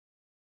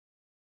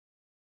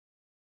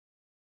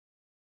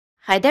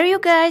Hi there you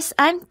guys,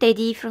 I'm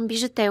Teddy from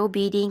BijuTeo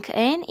Beading,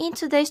 and in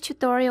today's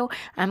tutorial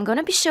I'm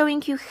gonna be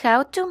showing you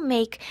how to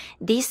make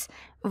these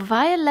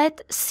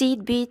violet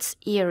seed beads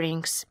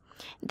earrings.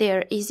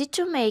 They're easy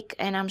to make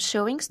and I'm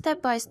showing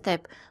step by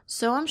step,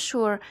 so I'm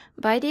sure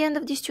by the end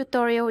of this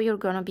tutorial you're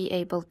gonna be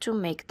able to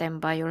make them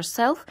by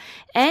yourself,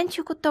 and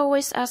you could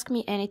always ask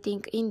me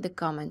anything in the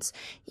comments.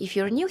 If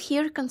you're new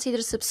here,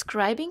 consider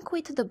subscribing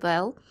with the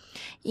bell.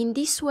 In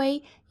this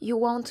way you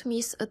won't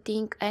miss a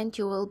thing and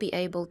you will be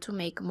able to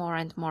make more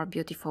and more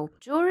beautiful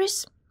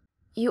jewelries.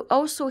 You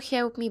also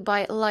help me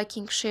by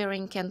liking,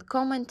 sharing and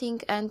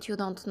commenting, and you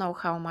don't know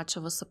how much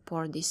of a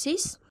support this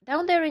is.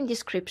 Down there in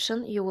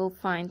description you will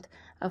find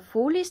a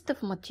full list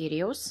of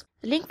materials,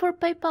 link for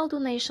PayPal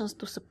donations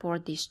to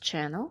support this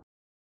channel,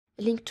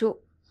 link to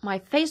my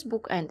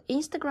Facebook and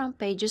Instagram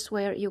pages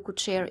where you could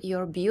share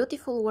your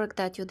beautiful work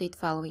that you did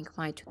following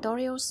my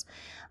tutorials.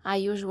 I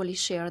usually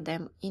share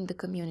them in the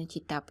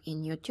community tab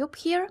in YouTube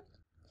here.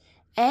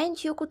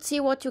 And you could see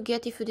what you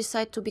get if you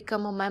decide to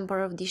become a member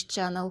of this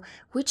channel,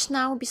 which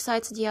now,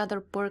 besides the other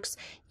perks,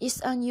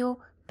 is a new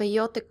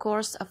peyote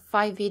course of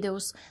 5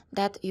 videos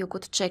that you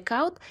could check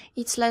out.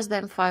 It's less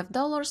than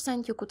 $5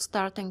 and you could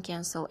start and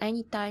cancel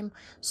anytime.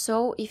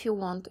 So if you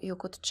want, you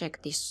could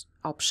check this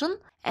option.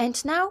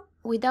 And now,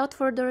 without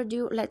further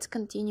ado, let's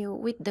continue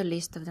with the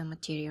list of the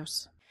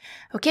materials.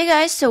 Okay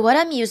guys, so what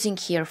I'm using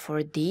here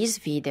for this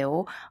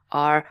video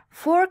are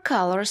 4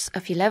 colors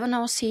of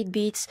 11/0 seed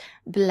beads: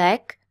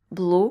 black,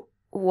 blue,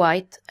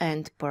 white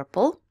and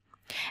purple.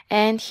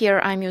 And here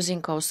I'm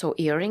using also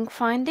earring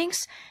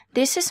findings.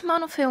 This is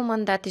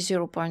monofilament, that is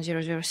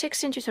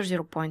 0.006 inches or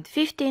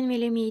 0.15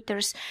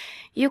 millimeters.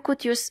 You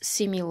could use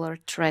similar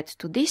thread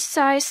to this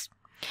size.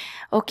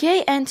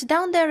 Okay, and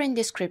down there in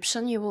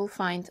description you will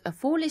find a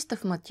full list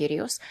of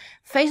materials,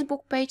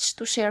 Facebook page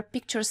to share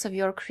pictures of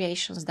your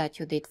creations that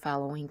you did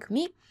following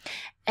me,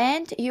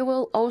 and you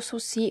will also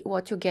see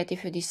what you get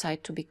if you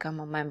decide to become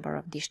a member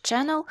of this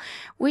channel,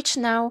 which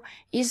now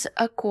is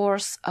a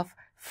course of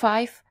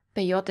 5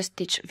 peyote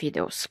stitch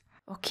videos.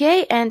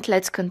 Okay, and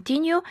let's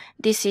continue.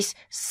 This is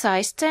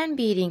size 10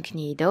 beading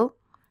needle,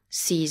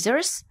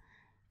 scissors,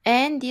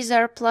 and these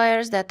are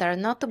pliers that are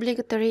not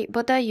obligatory,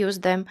 but I use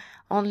them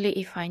only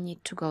if I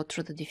need to go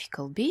through the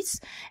difficult beads.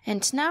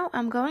 And now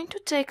I'm going to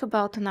take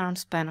about an arm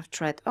span of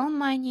thread on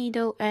my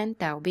needle and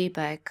I'll be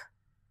back.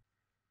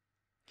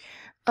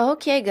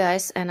 Okay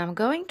guys, and I'm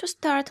going to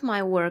start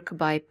my work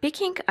by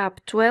picking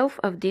up 12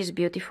 of these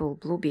beautiful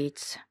blue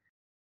beads.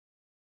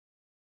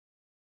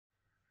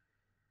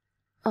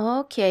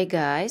 Okay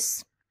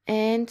guys,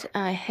 and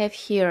I have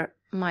here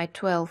my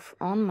 12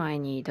 on my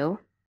needle.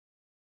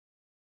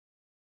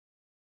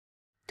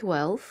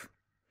 12,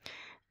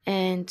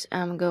 and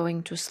I'm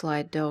going to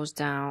slide those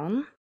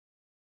down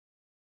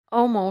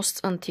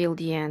almost until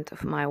the end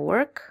of my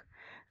work.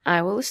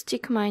 I will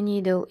stick my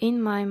needle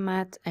in my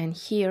mat, and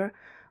here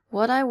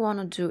what I want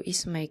to do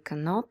is make a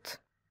knot.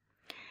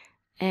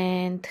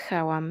 And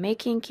how I'm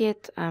making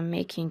it, I'm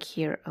making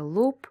here a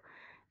loop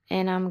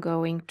and I'm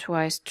going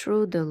twice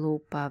through the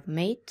loop I've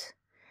made,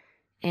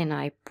 and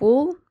I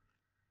pull.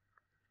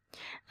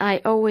 I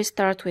always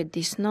start with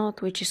this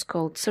knot, which is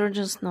called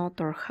surgeon's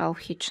knot or half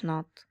hitch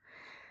knot,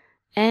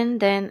 and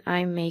then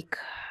I make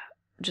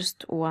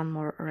just one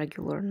more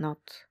regular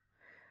knot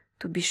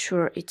to be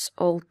sure it's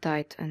all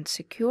tight and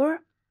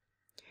secure.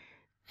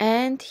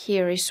 And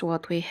here is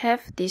what we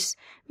have, this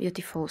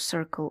beautiful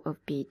circle of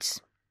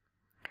beads.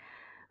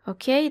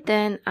 Okay,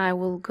 then I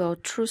will go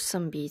through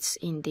some beads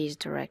in this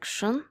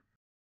direction.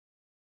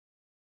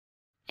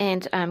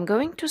 And I'm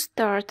going to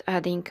start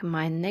adding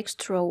my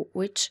next row,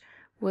 which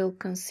will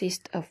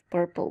consist of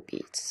purple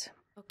beads.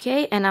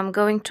 Okay, and I'm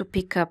going to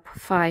pick up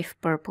 5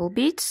 purple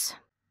beads.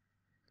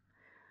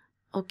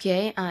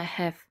 Okay, I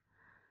have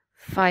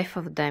 5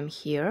 of them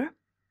here.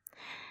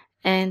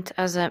 And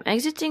as I'm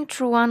exiting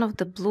through one of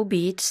the blue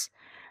beads,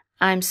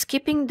 I'm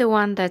skipping the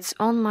one that's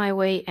on my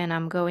way and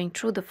I'm going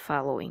through the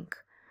following.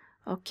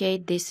 Okay,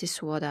 this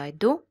is what I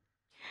do.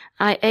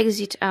 I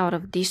exit out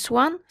of this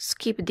one,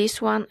 skip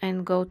this one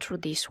and go through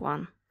this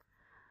one.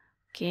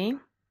 Okay.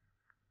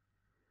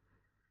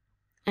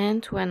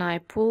 And when I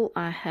pull,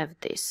 I have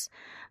this.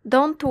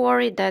 Don't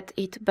worry that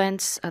it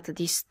bends at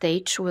this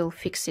stage, we'll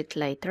fix it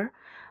later.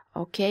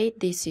 Okay,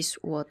 this is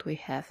what we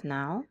have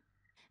now.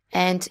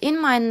 And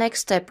in my next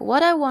step,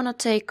 what I want to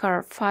take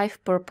are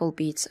 5 purple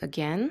beads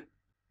again.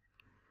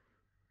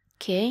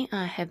 Okay,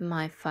 I have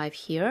my 5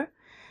 here.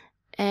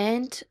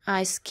 And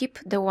I skip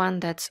the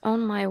one that's on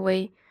my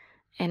way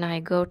and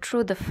I go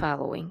through the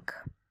following.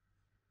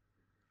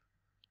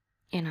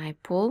 And I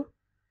pull.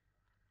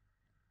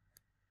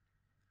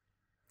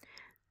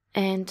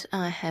 And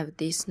I have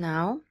this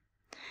now.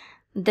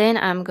 Then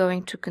I'm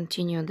going to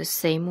continue the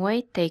same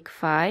way, take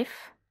 5.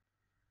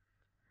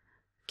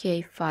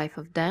 Okay, 5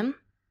 of them.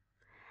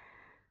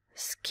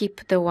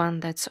 Skip the one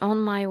that's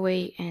on my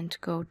way and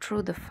go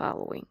through the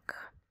following.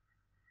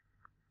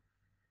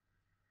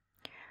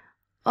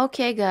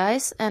 Okay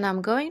guys, and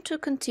I'm going to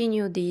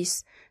continue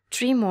these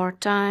 3 more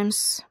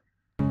times.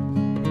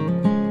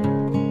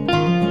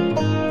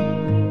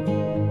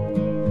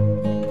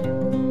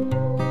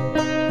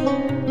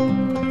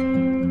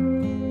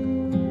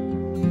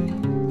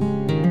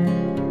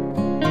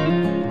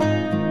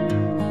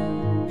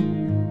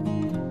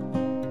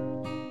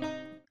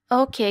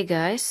 Okay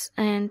guys,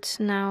 and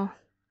now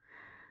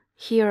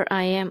here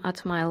I am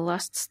at my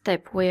last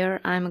step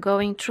where I'm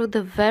going through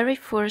the very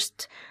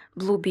first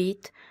blue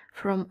bead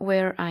from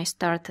where I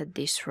started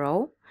this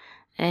row.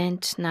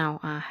 And now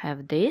I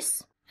have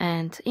this.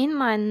 And in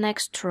my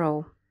next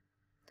row,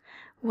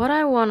 what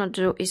I want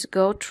to do is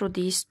go through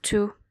these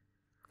 2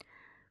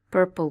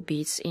 purple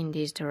beads in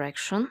this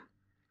direction.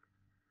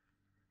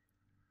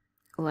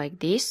 Like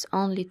this,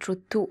 only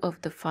through 2 of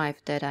the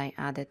 5 that I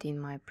added in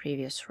my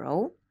previous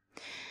row.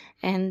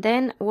 And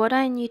then what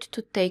I need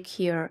to take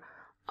here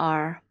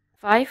are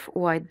 5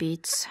 white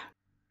beads.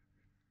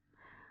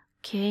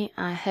 Okay,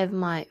 I have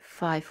my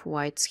 5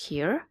 whites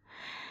here.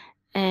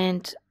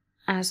 And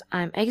as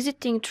I'm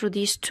exiting through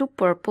these 2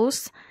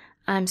 purples,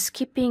 I'm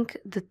skipping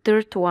the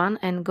 3rd one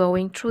and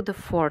going through the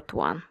 4th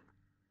one.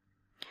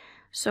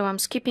 So I'm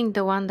skipping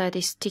the one that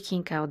is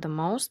sticking out the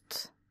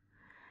most,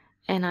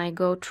 and I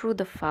go through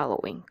the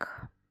following.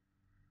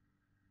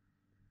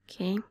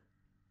 Okay.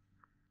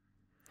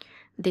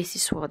 This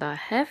is what I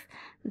have.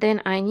 Then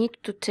I need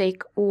to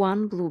take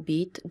 1 blue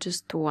bead,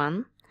 just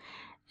 1,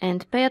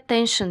 and pay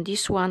attention,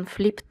 this one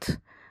flipped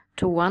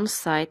to one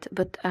side,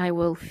 but I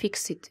will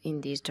fix it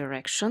in this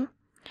direction.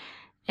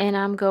 And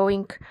I'm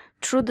going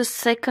through the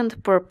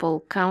 2nd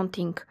purple,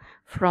 counting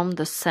from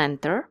the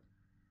center,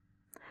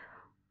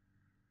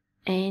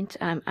 and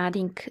I'm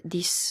adding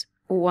this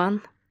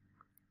 1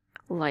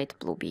 light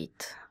blue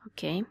bead.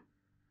 Okay.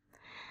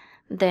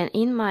 Then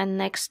in my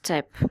next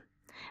step,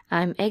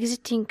 I'm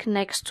exiting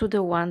next to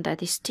the one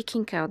that is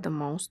sticking out the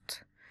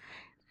most,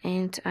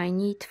 and I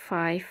need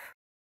 5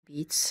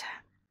 beads,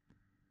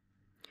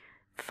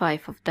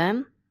 5 of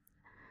them.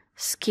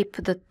 Skip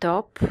the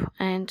top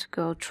and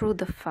go through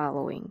the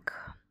following.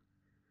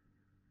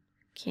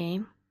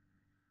 Okay.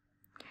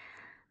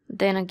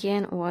 Then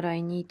again, what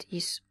I need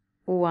is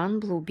 1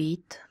 blue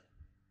bead,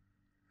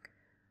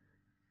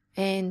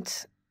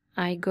 and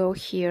I go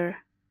here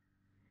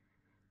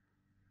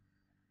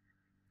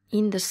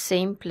in the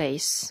same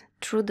place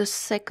through the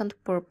 2nd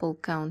purple,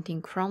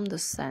 counting from the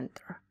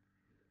center.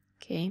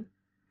 Okay,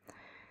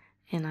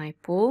 and I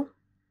pull.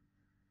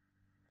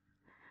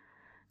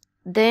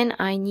 Then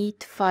I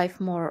need 5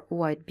 more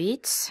white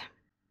beads.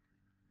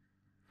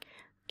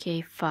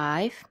 Okay,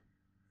 5.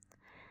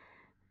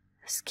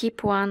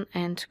 Skip 1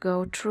 and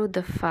go through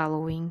the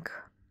following.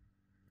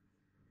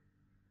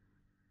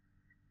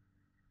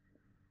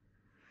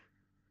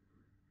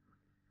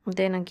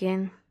 Then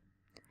again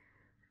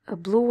a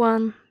blue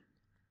one,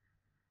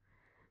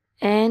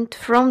 and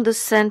from the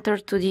center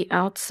to the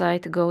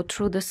outside go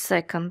through the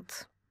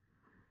 2nd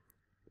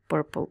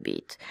purple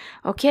bead.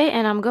 Okay,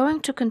 and I'm going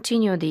to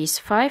continue this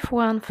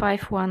 5-1,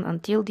 5-1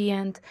 until the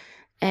end,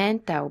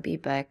 and I'll be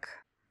back.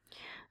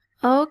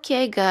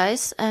 Okay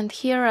guys, and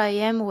here I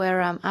am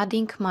where I'm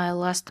adding my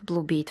last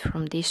blue bead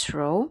from this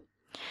row,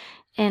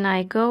 and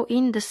I go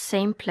in the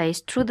same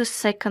place through the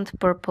 2nd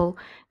purple,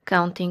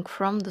 counting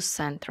from the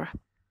center,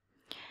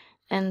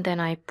 and then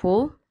I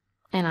pull,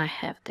 and I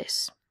have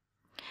this.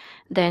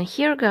 Then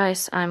here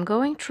guys, I'm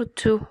going through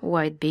 2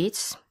 white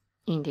beads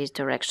in this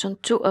direction,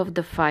 2 of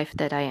the 5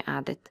 that I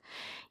added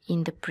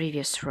in the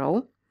previous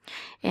row,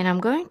 and I'm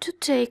going to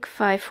take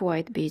 5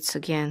 white beads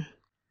again.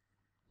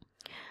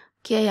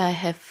 Okay, I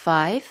have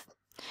 5,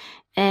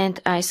 and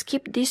I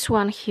skip this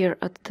one here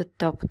at the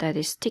top that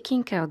is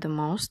sticking out the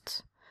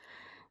most,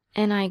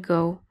 and I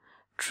go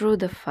through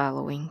the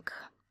following.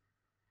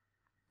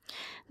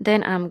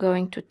 Then I'm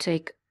going to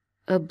take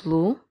a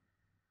blue,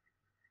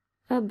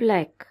 a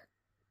black,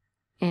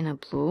 and a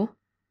blue.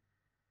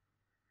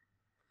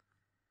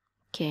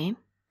 Okay,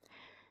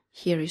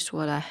 here is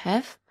what I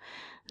have.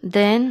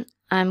 Then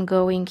I'm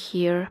going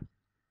here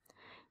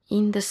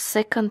in the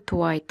 2nd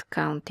white,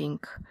 counting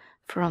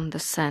from the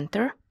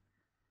center.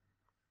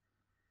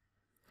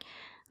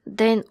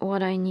 Then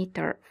what I need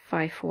are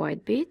 5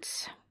 white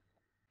beads.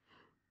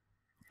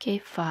 Okay,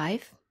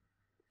 5.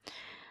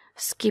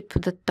 Skip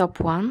the top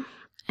one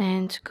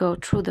and go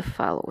through the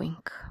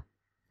following.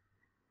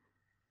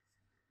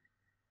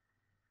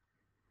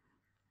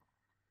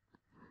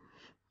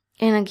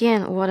 And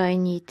again, what I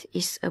need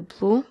is a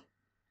blue,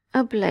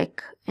 a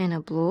black, and a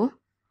blue.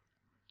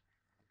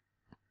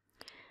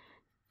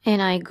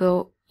 And I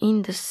go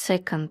in the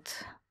 2nd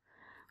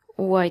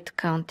white,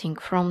 counting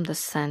from the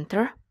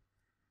center.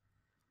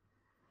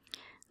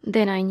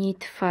 Then I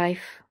need 5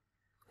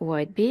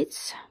 white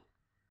beads.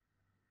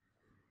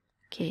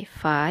 Okay,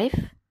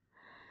 5.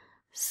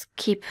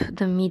 Skip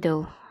the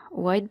middle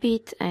white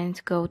bead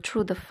and go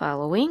through the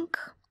following.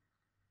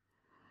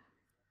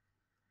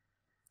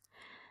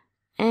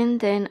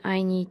 And then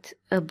I need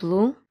a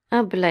blue,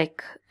 a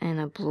black, and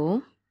a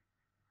blue.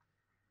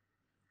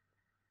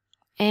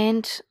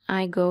 And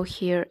I go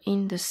here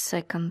in the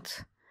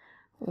 2nd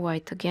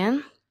white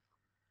again.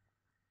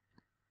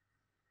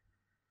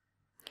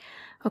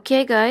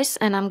 Okay guys,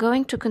 and I'm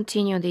going to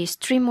continue this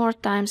 3 more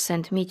times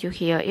and meet you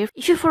here. If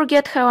you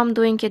forget how I'm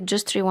doing it,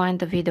 just rewind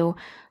the video,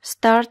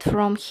 start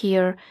from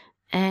here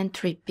and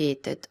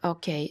repeat it.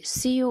 Okay,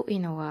 see you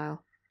in a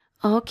while.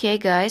 Okay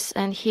guys,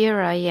 and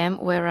here I am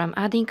where I'm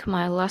adding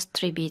my last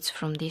 3 beads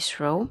from this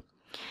row.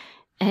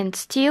 And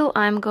still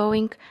I'm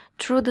going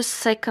through the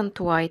second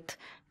white,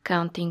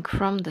 counting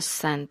from the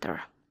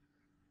center.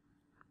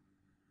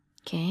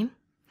 Okay,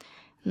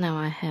 now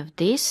I have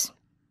this.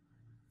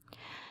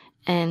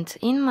 And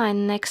in my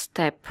next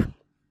step,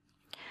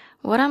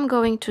 what I'm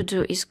going to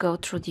do is go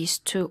through these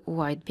 2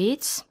 white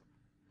beads.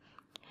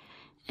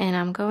 And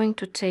I'm going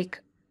to take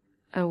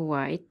a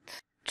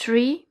white,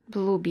 3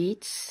 blue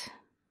beads,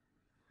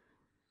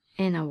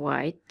 and a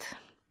white.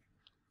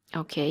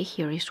 Okay,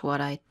 here is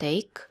what I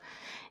take.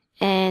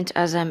 And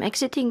as I'm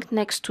exiting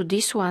next to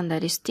this one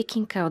that is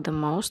sticking out the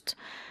most,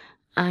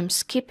 I'm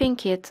skipping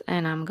it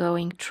and I'm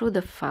going through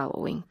the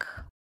following.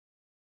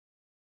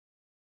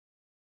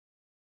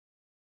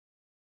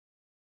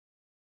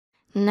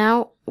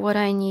 Now what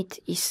I need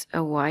is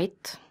a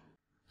white,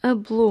 a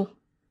blue,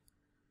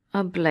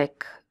 a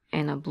black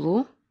and a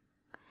blue,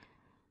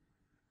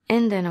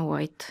 and then a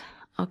white.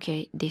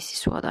 Okay, this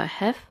is what I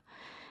have.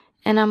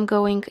 And I'm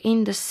going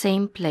in the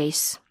same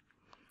place.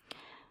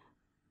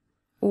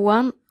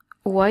 1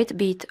 white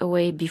bead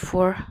away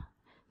before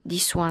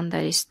this one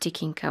that is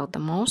sticking out the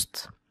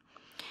most.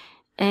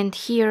 And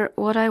here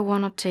what I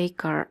want to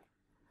take are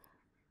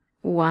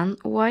 1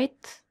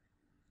 white,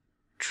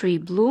 3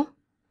 blue,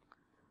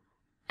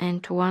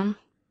 and 1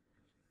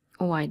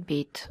 white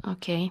bead.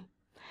 Okay,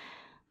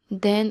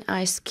 then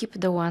I skip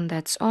the one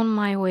that's on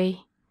my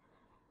way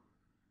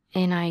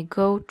and I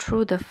go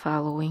through the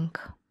following.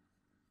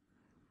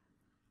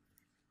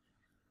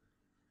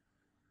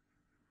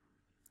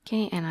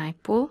 Okay, and I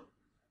pull.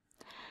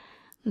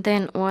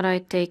 Then what I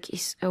take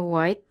is a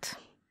white,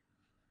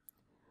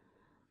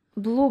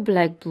 blue,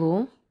 black,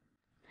 blue,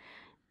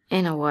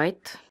 and a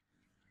white.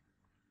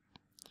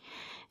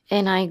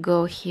 And I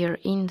go here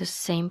in the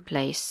same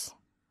place,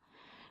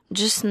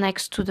 just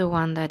next to the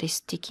one that is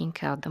sticking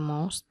out the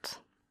most.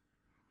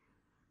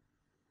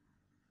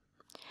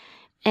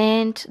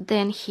 And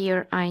then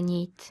here I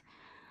need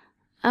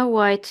a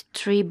white,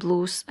 3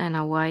 blues, and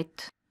a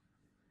white.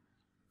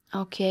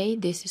 Okay,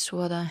 this is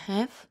what I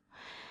have.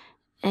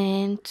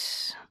 And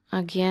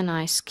again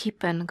I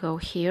skip and go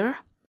here.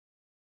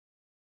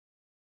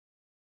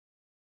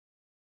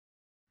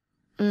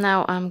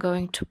 Now I'm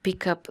going to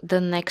pick up the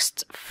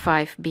next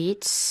 5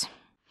 beads.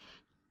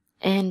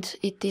 And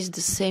it is the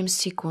same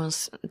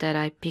sequence that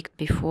I picked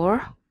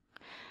before.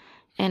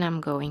 And I'm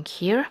going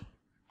here.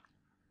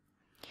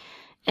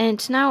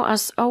 And now,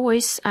 as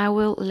always, I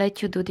will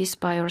let you do this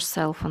by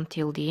yourself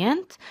until the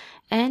end.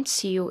 And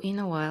see you in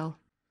a while.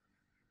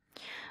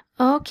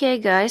 Okay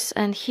guys,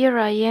 and here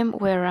I am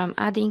where I'm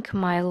adding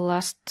my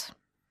last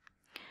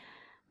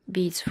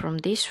beads from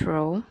this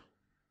row.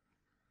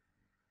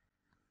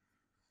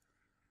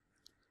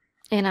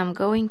 And I'm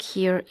going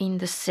here in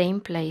the same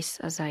place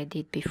as I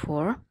did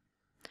before.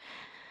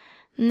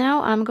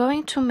 Now I'm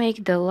going to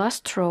make the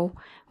last row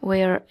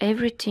where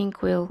everything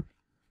will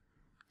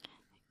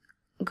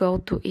go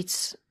to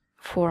its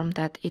form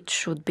that it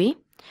should be.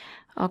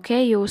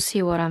 Okay, you'll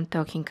see what I'm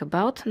talking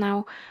about.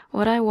 Now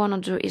what I want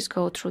to do is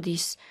go through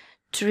these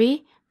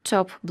 3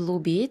 top blue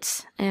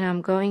beads, and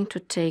I'm going to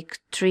take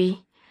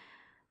 3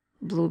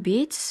 blue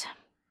beads.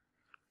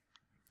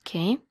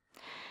 Okay,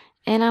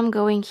 and I'm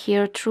going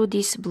here through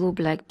this blue,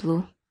 black,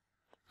 blue.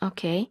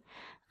 Okay,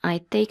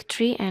 I take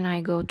 3 and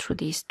I go through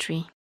these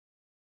 3.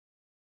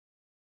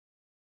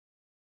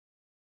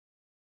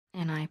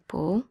 And I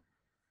pull.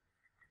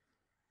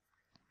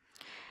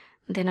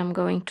 Then I'm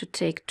going to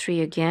take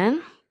 3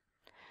 again,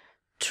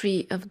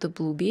 3 of the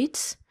blue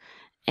beads,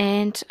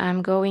 and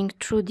I'm going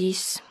through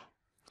these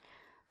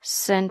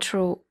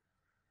central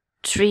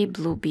 3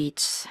 blue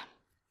beads.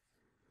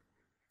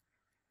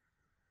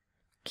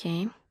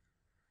 Okay.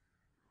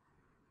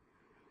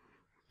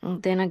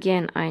 And then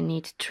again I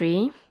need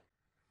 3.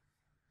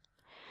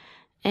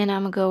 And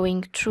I'm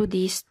going through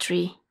these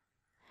 3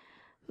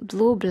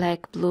 blue,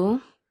 black,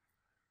 blue.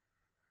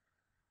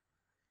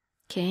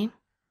 Okay.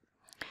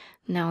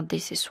 Now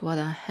this is what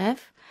I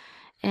have.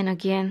 And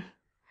again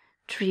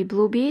 3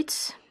 blue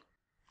beads.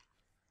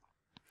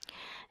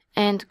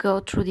 And go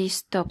through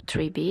these top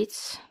 3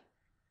 beads.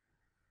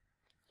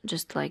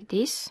 Just like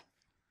this.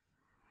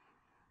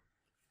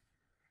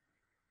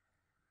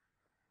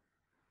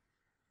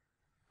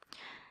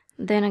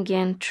 Then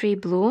again 3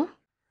 blue.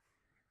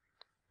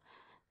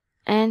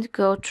 And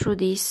go through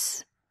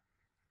these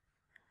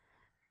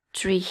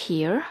 3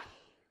 here.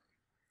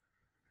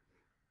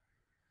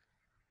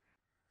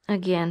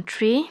 Again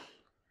 3.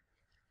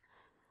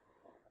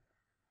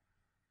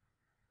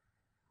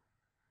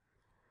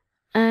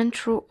 And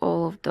through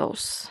all of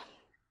those.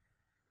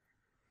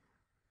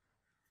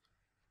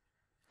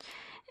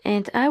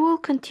 And I will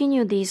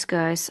continue these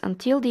guys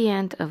until the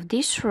end of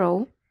this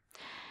row.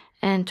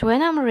 And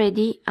when I'm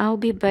ready, I'll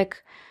be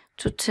back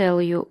to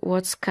tell you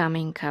what's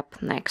coming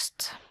up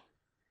next.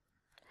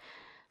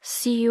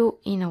 See you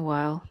in a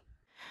while.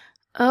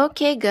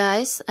 Okay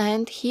guys,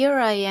 and here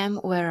I am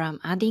where I'm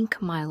adding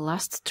my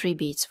last 3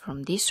 beads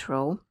from this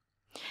row.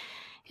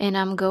 And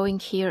I'm going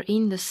here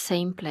in the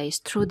same place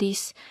through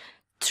these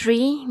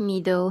 3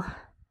 middle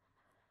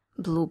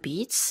blue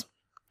beads.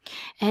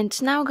 And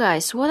now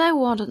guys, what I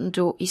want to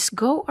do is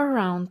go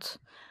around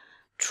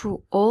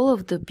through all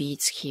of the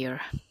beads here,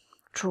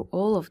 through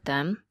all of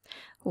them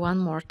one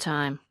more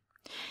time.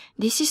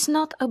 This is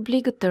not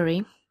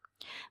obligatory,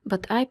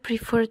 but I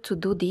prefer to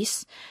do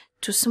this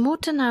to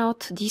smoothen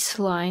out this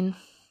line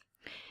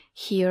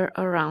here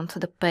around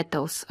the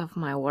petals of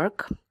my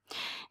work.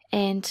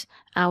 And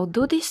I'll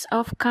do this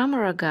off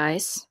camera,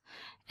 guys,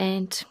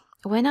 and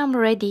when I'm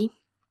ready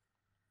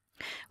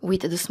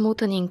with the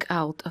smoothing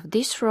out of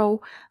this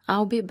row,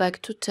 I'll be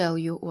back to tell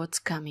you what's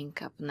coming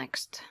up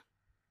next.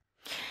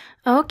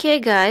 Okay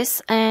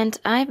guys, and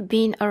I've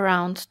been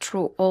around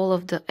through all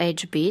of the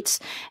edge beads,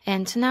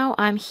 and now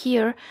I'm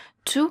here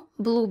 2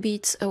 blue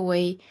beads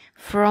away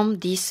from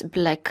this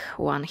black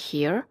one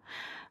here.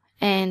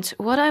 And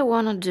what I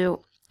want to do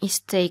is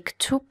take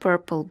 2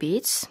 purple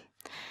beads.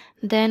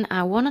 Then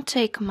I want to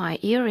take my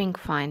earring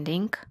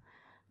finding,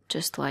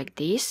 just like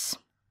this.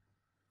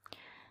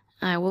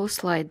 I will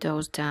slide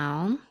those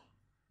down.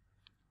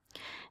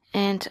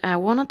 And I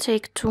want to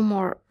take 2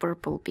 more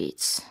purple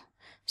beads.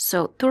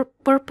 So 2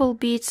 purple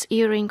beads,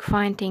 earring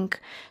finding,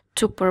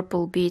 2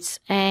 purple beads,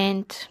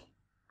 and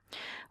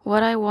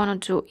what I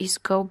want to do is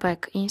go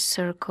back in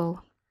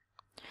circle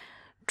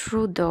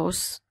through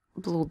those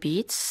blue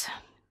beads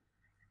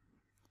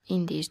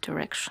in this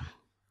direction.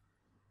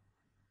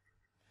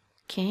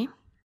 Okay.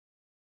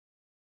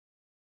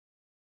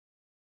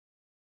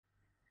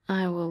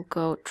 I will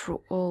go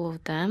through all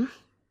of them,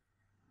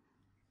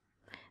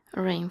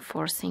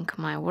 reinforcing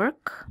my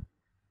work.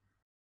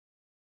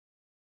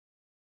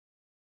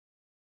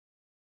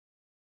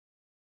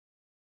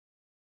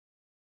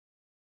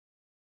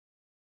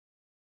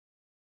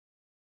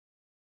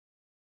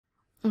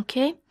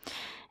 Okay,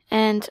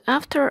 and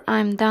after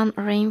I'm done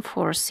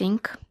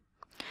reinforcing,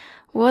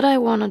 what I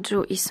want to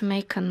do is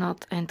make a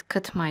knot and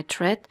cut my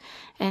thread.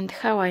 And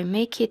how I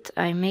make it,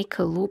 I make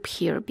a loop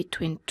here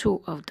between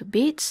 2 of the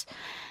beads,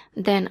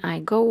 then I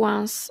go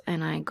once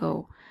and I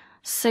go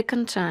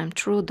second time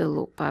through the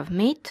loop I've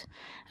made.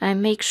 I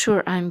make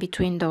sure I'm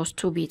between those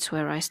 2 beads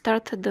where I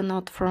started the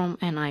knot from,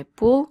 and I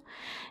pull,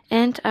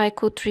 and I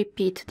could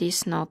repeat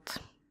this knot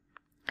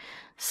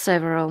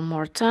several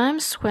more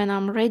times. When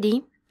I'm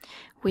ready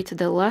with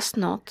the last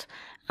knot,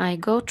 I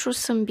go through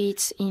some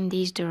beads in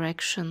this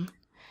direction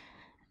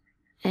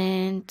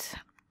and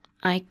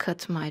I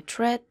cut my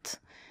thread,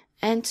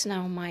 and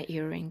now my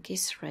earring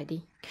is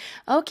ready.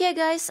 Okay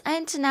guys,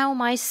 and now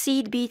my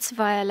seed beads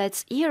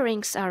violets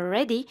earrings are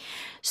ready.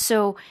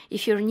 So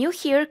if you're new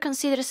here,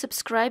 consider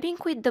subscribing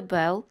with the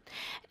bell,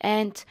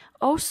 and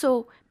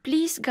also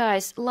please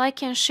guys,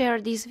 like and share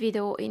this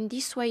video. In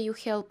this way you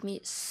help me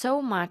so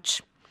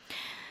much.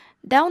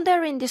 Down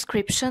there in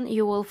description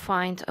you will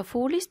find a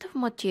full list of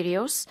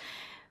materials,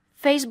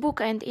 Facebook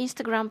and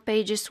Instagram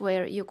pages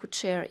where you could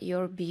share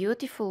your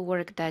beautiful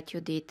work that you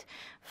did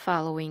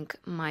following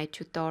my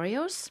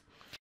tutorials.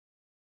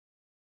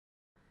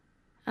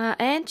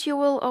 And you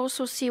will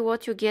also see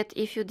what you get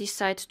if you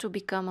decide to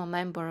become a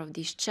member of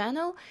this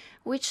channel,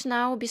 which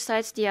now,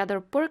 besides the other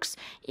perks,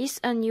 is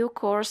a new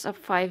course of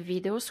 5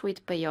 videos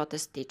with peyote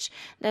stitch.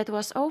 That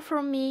was all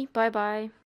from me. Bye bye.